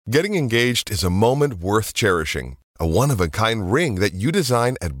Getting engaged is a moment worth cherishing. A one-of-a-kind ring that you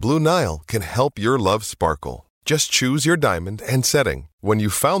design at Blue Nile can help your love sparkle. Just choose your diamond and setting. When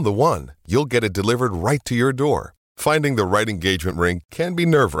you've found the one, you'll get it delivered right to your door. Finding the right engagement ring can be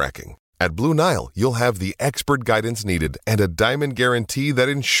nerve-wracking. At Blue Nile, you'll have the expert guidance needed and a diamond guarantee that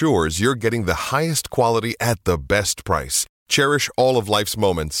ensures you're getting the highest quality at the best price. Cherish all of life's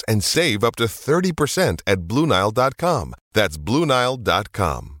moments and save up to 30% at BlueNile.com. That's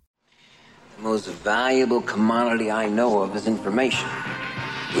BlueNile.com. The most valuable commodity I know of is information.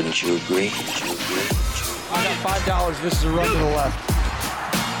 Wouldn't you agree? I got $5. This is a run to the left.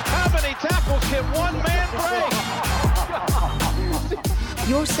 How many tackles can one man break?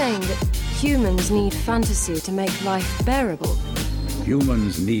 You're saying that humans need fantasy to make life bearable?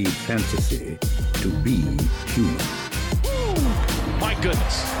 Humans need fantasy to be human. My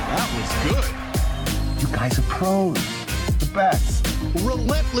goodness, that was good. You guys are pros. The best.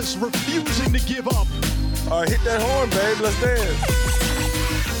 Relentless, refusing to give up. All right, hit that horn, babe. Let's dance.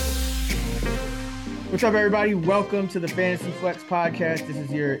 What's up, everybody? Welcome to the Fantasy Flex Podcast. This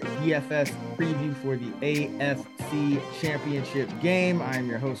is your DFS preview for the AFC Championship game. I'm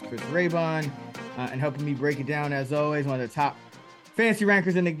your host, Chris Raybon, and helping me break it down, as always, one of the top fantasy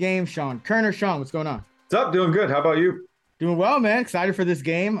rankers in the game, Sean Kerner. Sean, what's going on? What's up? Doing good. How about you? Doing well, man. Excited for this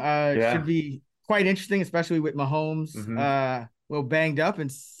game. Should be quite interesting, especially with Mahomes a little banged up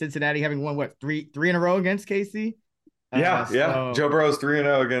and Cincinnati having won, three in a row against KC? Joe Burrow's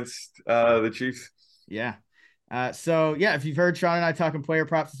 3-0 against the Chiefs. Yeah. If you've heard Sean and I talking player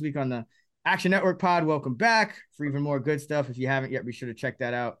props this week on the Action Network pod, welcome back for even more good stuff. If you haven't yet, be sure to check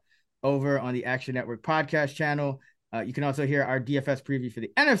that out over on the Action Network podcast channel. You can also hear our DFS preview for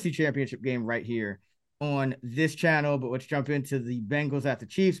the NFC Championship game right here on this channel. But let's jump into the Bengals at the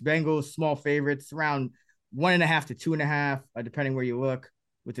Chiefs. Bengals, small favorites, around 1.5 to 2.5, depending where you look,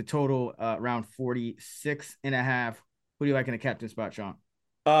 with the total around 46.5. Who do you like in the captain spot, Sean?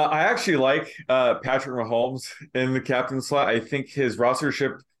 I actually like Patrick Mahomes in the captain slot. I think his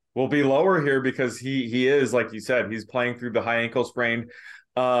rostership will be lower here because he is, like you said, he's playing through the high ankle sprain.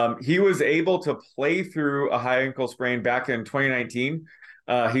 He was able to play through a high ankle sprain back in 2019.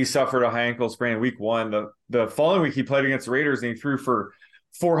 He suffered a high ankle sprain week 1. The following week, he played against the Raiders and he threw for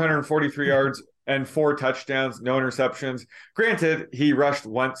 443 yards and 4 touchdowns, no interceptions. Granted, he rushed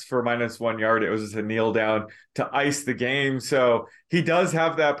once for -1 yard. It was just a kneel down to ice the game. So he does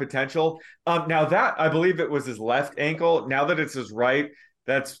have that potential. Now that, I believe it was his left ankle. Now that it's his right,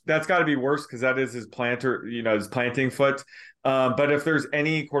 that's got to be worse because that is his his planting foot. But if there's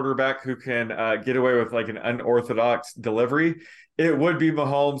any quarterback who can get away with like an unorthodox delivery, it would be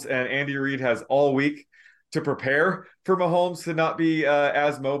Mahomes. And Andy Reid has all week to prepare for Mahomes to not be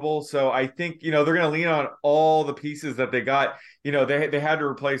as mobile. So I think, they're going to lean on all the pieces that they got. They had to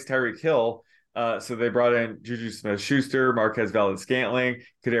replace Tyreek Hill. So they brought in Juju Smith-Schuster, Marquez Valdes-Scantling,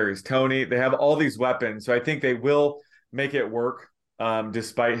 Kadarius Toney. They have all these weapons. So I think they will make it work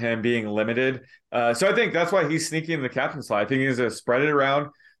despite him being limited. So I think that's why he's sneaking in the captain slot. I think he's going to spread it around,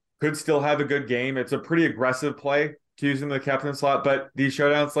 could still have a good game. It's a pretty aggressive play to use in the captain slot, but these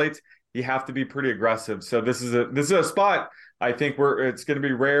showdown slates, you have to be pretty aggressive. So this is a spot I think where it's going to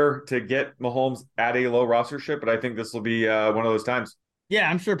be rare to get Mahomes at a low rostership, but I think this will be one of those times. Yeah,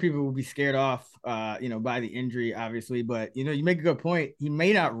 I'm sure people will be scared off, by the injury, obviously. But, you make a good point. He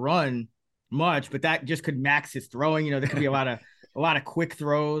may not run much, but that just could max his throwing. There could be a lot of quick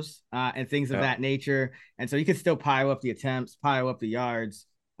throws and things of that nature. And so you could still pile up the attempts, pile up the yards.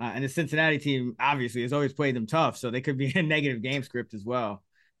 And the Cincinnati team, obviously, has always played them tough. So they could be a negative game script as well,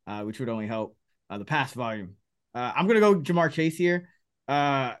 which would only help the pass volume. I'm going to go Jamar Chase here. He's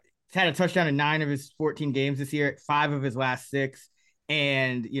had a touchdown in 9 of his 14 games this year, 5 of his last 6.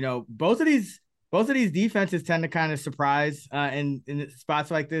 And, both of these defenses tend to kind of surprise in spots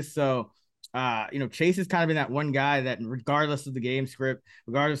like this. So, Chase has kind of been that one guy that regardless of the game script,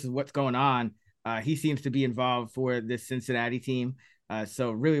 regardless of what's going on, he seems to be involved for this Cincinnati team.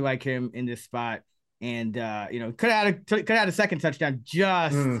 So really like him in this spot. And, could have had a second touchdown,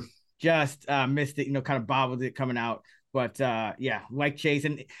 just missed it, kind of bobbled it coming out. But like Chase.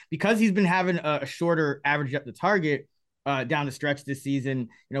 And because he's been having a shorter average up the target down the stretch this season,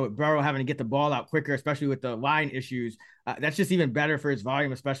 with Burrow having to get the ball out quicker, especially with the line issues, that's just even better for his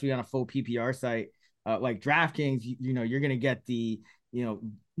volume, especially on a full PPR site like DraftKings. You're going to get the,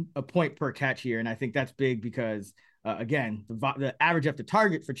 a point per catch here. And I think that's big because, again, the average up the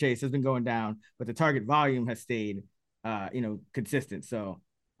target for Chase has been going down, but the target volume has stayed, consistent. So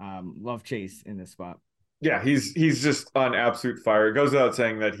love Chase in this spot. Yeah, he's just on absolute fire. It goes without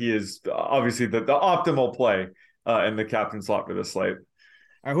saying that he is obviously the optimal play in the captain slot for this slate.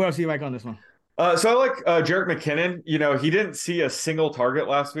 right, who else do you like on this one? So I like Jerick McKinnon. You know, he didn't see a single target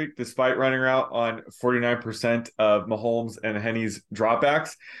last week, despite running out on 49% of Mahomes and Henny's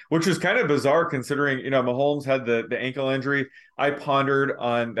dropbacks, which was kind of bizarre considering, you know, Mahomes had the ankle injury. I pondered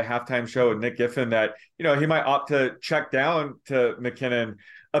on the halftime show with Nick Giffen that, you know, he might opt to check down to McKinnon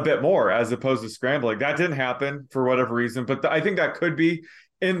a bit more as opposed to scrambling. That didn't happen for whatever reason, but I think that could be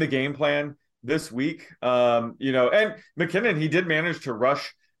in the game plan this week. You know, and McKinnon, he did manage to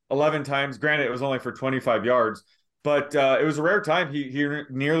rush 11 times. Granted, it was only for 25 yards, but it was a rare time. He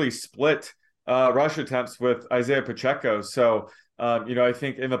nearly split rush attempts with Isaiah Pacheco. So, you know, I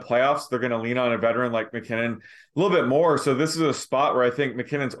think in the playoffs, they're going to lean on a veteran like McKinnon a little bit more. So this is a spot where I think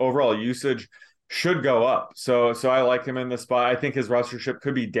McKinnon's overall usage should go up. So I like him in the spot. I think his rostership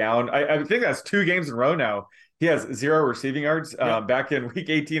could be down. I think that's 2 games in a row now. He has 0 receiving yards. Back in week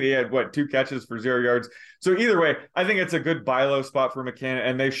 18, he had 2 catches for 0 yards. So either way, I think it's a good buy low spot for McKinnon,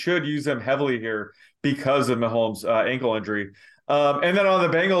 and they should use him heavily here because of Mahomes' ankle injury. And then on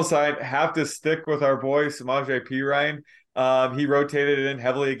the Bengals side, have to stick with our boy Samaje Perine. He rotated in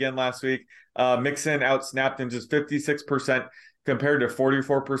heavily again last week. Mixon outsnapped him just 56% compared to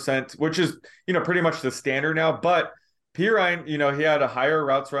 44%, which is, you know, pretty much the standard now. But Perine, you know, he had a higher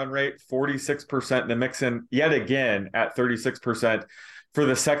routes run rate, 46%, than Mixon yet again at 36% for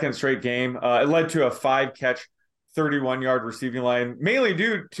the second straight game. It led to a 5-catch, 31-yard receiving line, mainly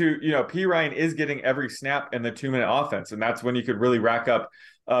due to, you know, Perine is getting every snap in the 2-minute offense, and that's when you could really rack up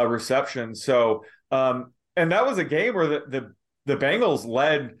receptions. So, and that was a game where the Bengals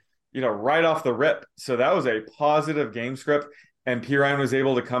led, you know, right off the rip. So that was a positive game script, and Perine was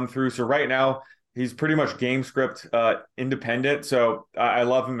able to come through. So right now, he's pretty much game script independent. So I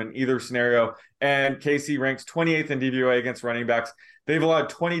love him in either scenario. And KC ranks 28th in DVOA against running backs. They've allowed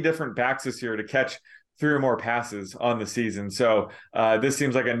 20 different backs this year to catch 3 or more passes on the season. So this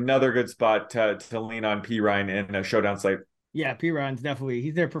seems like another good spot to lean on Perine in a showdown slate. Yeah, Perine's definitely,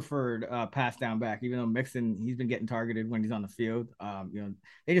 he's their preferred pass down back, even though Mixon, he's been getting targeted when he's on the field. You know,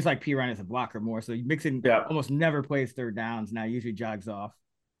 they just like Perine as a blocker more. So Mixon almost never plays third downs now, usually jogs off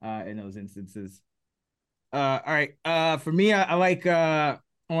in those instances. All right. For me, I like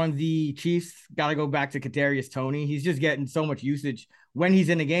on the Chiefs, got to go back to Kadarius Toney. He's just getting so much usage when he's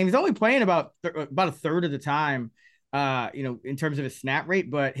in the game. He's only playing about a third of the time, you know, in terms of his snap rate,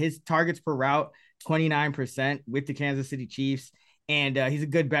 but his targets per route, 29% with the Kansas City Chiefs. And he's a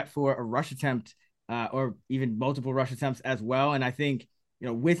good bet for a rush attempt or even multiple rush attempts as well. And I think, you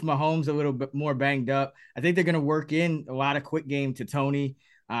know, with Mahomes a little bit more banged up, I think they're going to work in a lot of quick game to Toney.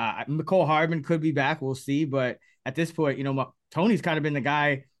 Mecole Hardman could be back. We'll see. But at this point, you know, Toney's kind of been the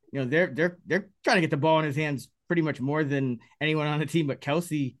guy, you know, they're trying to get the ball in his hands pretty much more than anyone on the team, but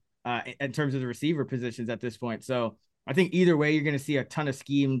Kelsey in terms of the receiver positions at this point. So I think either way, you're going to see a ton of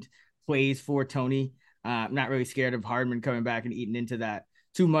schemed plays for Toney. I'm not really scared of Hardman coming back and eating into that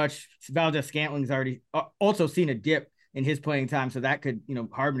too much. Valdez-Scantling's already also seen a dip in his playing time. So that could, you know,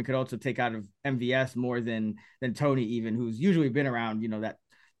 Hardman could also take out of MVS more than Toney even, who's usually been around, you know, that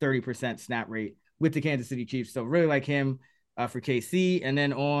 30% snap rate with the Kansas City Chiefs. So really like him for KC. And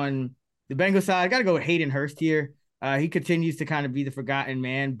then on the Bengals side, I got to go with Hayden Hurst here. He continues to kind of be the forgotten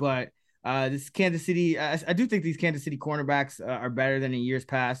man, but this Kansas City, I do think these Kansas City cornerbacks are better than in years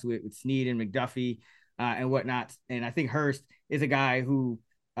past with Snead and McDuffie and whatnot. And I think Hurst is a guy who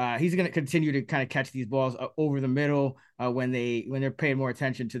he's going to continue to kind of catch these balls over the middle when they're paying more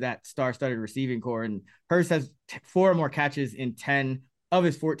attention to that star-studded receiving core. And Hurst has 4 or more catches in 10 of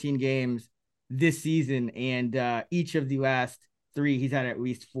his 14 games this season, and each of the last 3, he's had at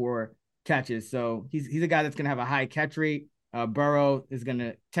least 4 catches. So he's a guy that's going to have a high catch rate. Burrow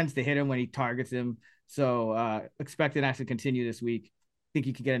tends to hit him when he targets him. So expect it to continue this week. I think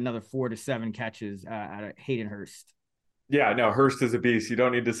you could get another 4 to 7 catches out of Hayden Hurst. Yeah, no, Hurst is a beast. You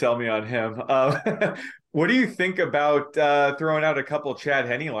don't need to sell me on him. What do you think about throwing out a couple Chad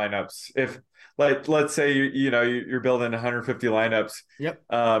Henne lineups? If let's say you're building 150 lineups. Yep.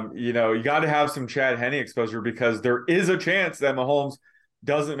 You know, you got to have some Chad Henne exposure because there is a chance that Mahomes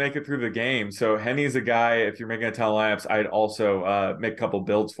doesn't make it through the game. So Henne's a guy, if you're making a ton of lineups, I'd also make a couple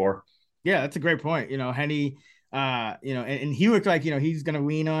builds for. Yeah, that's a great point. You know, Henne, you know, and he looked like, you know, he's going to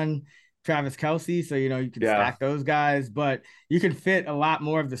lean on Travis Kelce. So, you know, you can stack those guys, but you can fit a lot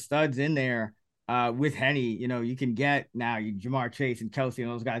more of the studs in there with Henne. You know, you can get now Jamar Chase and Kelce and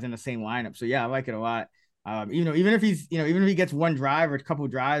those guys in the same lineup. So yeah, I like it a lot. You know, even if he gets one drive or a couple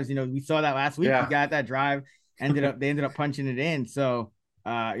drives, you know, we saw that last week. He got that drive, they ended up punching it in. So,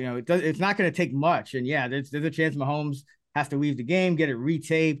 you know, it's not going to take much. And yeah, there's a chance Mahomes has to leave the game, get it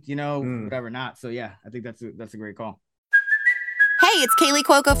retaped, you know, whatever not. So yeah, I think that's a great call. Hey, it's Kaylee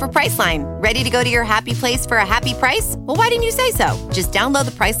Cuoco for Priceline. Ready to go to your happy place for a happy price? Well, why didn't you say so? Just download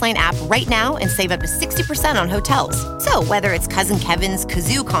the Priceline app right now and save up to 60% on hotels. So whether it's Cousin Kevin's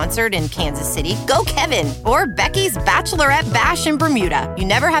Kazoo Concert in Kansas City, go Kevin, or Becky's Bachelorette Bash in Bermuda, you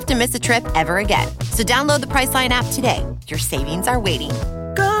never have to miss a trip ever again. So download the Priceline app today. Your savings are waiting.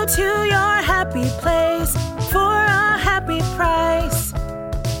 Go to your happy place for a happy price.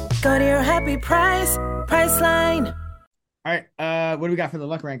 Go to your happy price, Priceline. All right, what do we got for the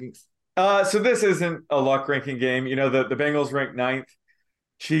luck rankings? So this isn't a luck ranking game. You know, the Bengals ranked 9th,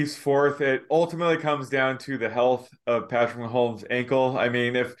 Chiefs 4th. It ultimately comes down to the health of Patrick Mahomes' ankle. I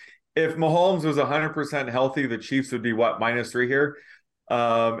mean, if Mahomes was 100% healthy, the Chiefs would be -3 here.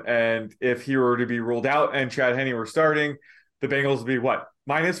 And if he were to be ruled out and Chad Henne were starting, the Bengals would be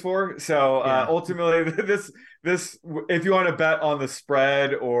 -4. So ultimately, this if you want to bet on the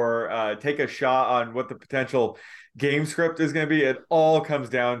spread or take a shot on what the potential game script is going to be, it all comes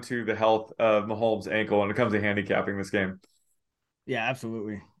down to the health of Mahomes' ankle when it comes to handicapping this game. Yeah,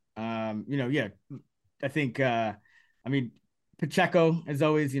 absolutely. I think Pacheco is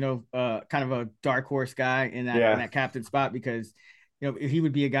always, kind of a dark horse guy in that captain spot, because he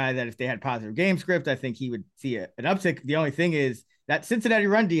would be a guy that if they had positive game script, I think he would see an uptick. The only thing is that Cincinnati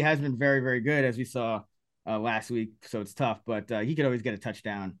run D has been very, very good, as we saw last week. So it's tough, but he could always get a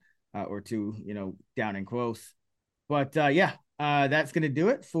touchdown or two, down and close. But that's going to do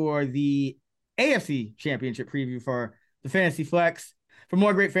it for the AFC Championship preview for the Fantasy Flex. For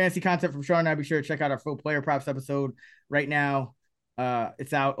more great fantasy content from Sean and I, be sure to check out our full player props episode right now.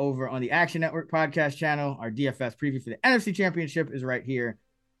 It's out over on the Action Network podcast channel. Our DFS preview for the NFC Championship is right here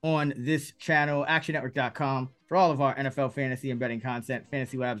on this channel, actionnetwork.com. For all of our NFL fantasy and betting content,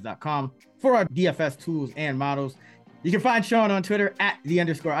 fantasylabs.com. For our DFS tools and models. You can find Sean on Twitter at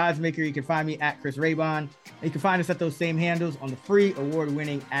 @_oddsmaker. You can find me at Chris Raybon. And you can find us at those same handles on the free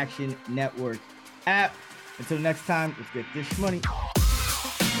award-winning Action Network app. Until next time, let's get this money.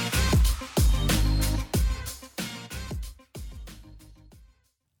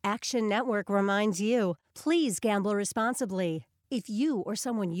 Action Network reminds you, please gamble responsibly. If you or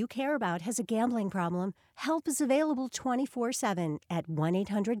someone you care about has a gambling problem, help is available 24/7 at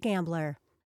 1-800-GAMBLER.